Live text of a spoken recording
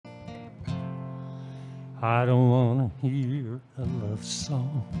I don't want to hear a love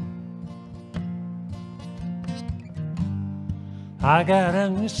song. I got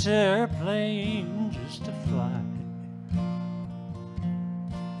on this airplane just to fly.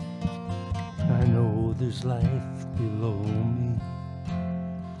 I know there's life below me.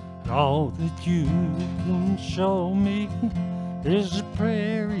 All that you can show me is a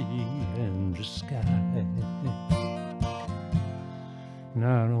prairie and the sky. And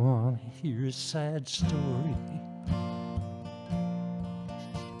I don't want to hear a sad story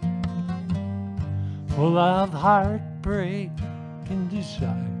full of heartbreak and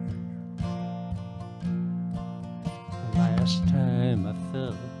desire. The last time I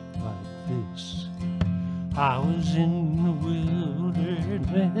felt like this, I was in the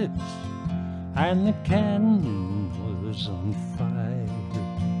wilderness and the canyon was on fire.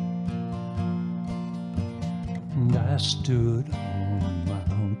 And I stood on a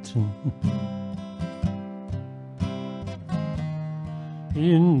mountain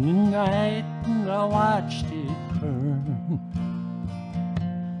in the night and I watched it burn.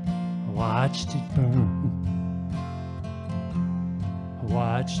 I watched it burn. I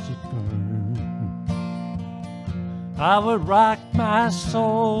watched it burn. I would rock my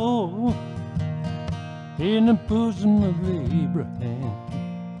soul in the bosom of Abraham.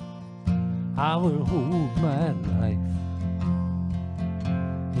 I would hold my life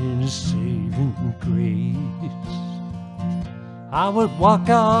in a saving grace. I would walk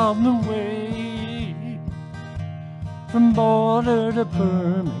all the way from border to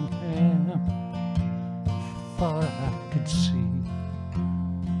Birmingham. Thought I could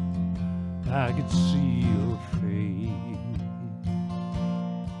see your face.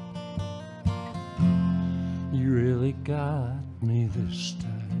 You really got me this time.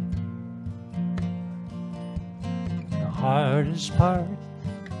 The hardest part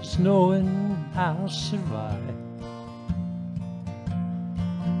is knowing I'll survive.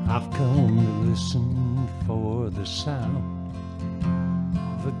 I've come to listen for the sound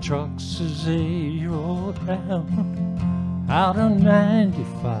of the trucks as they roll down out on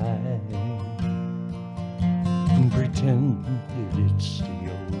 95 and pretend that it's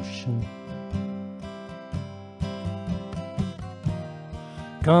the ocean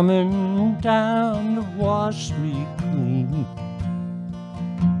coming down to wash me clean,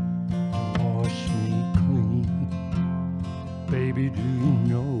 to wash me clean. Baby, do you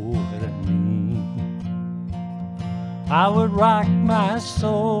know what I mean? I would rock my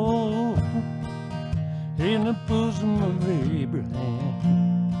soul in the bosom of Abraham.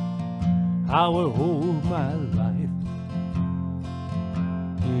 I would hold my life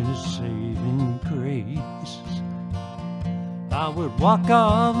in a saving grace. I would walk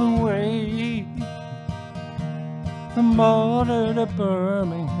all the way from border to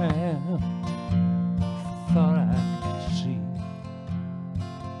Birmingham. Thought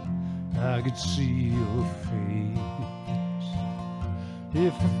I could see your face.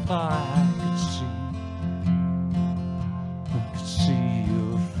 If I thought I could see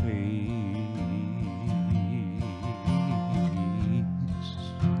your face.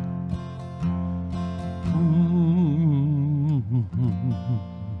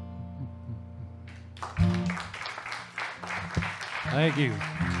 Thank you.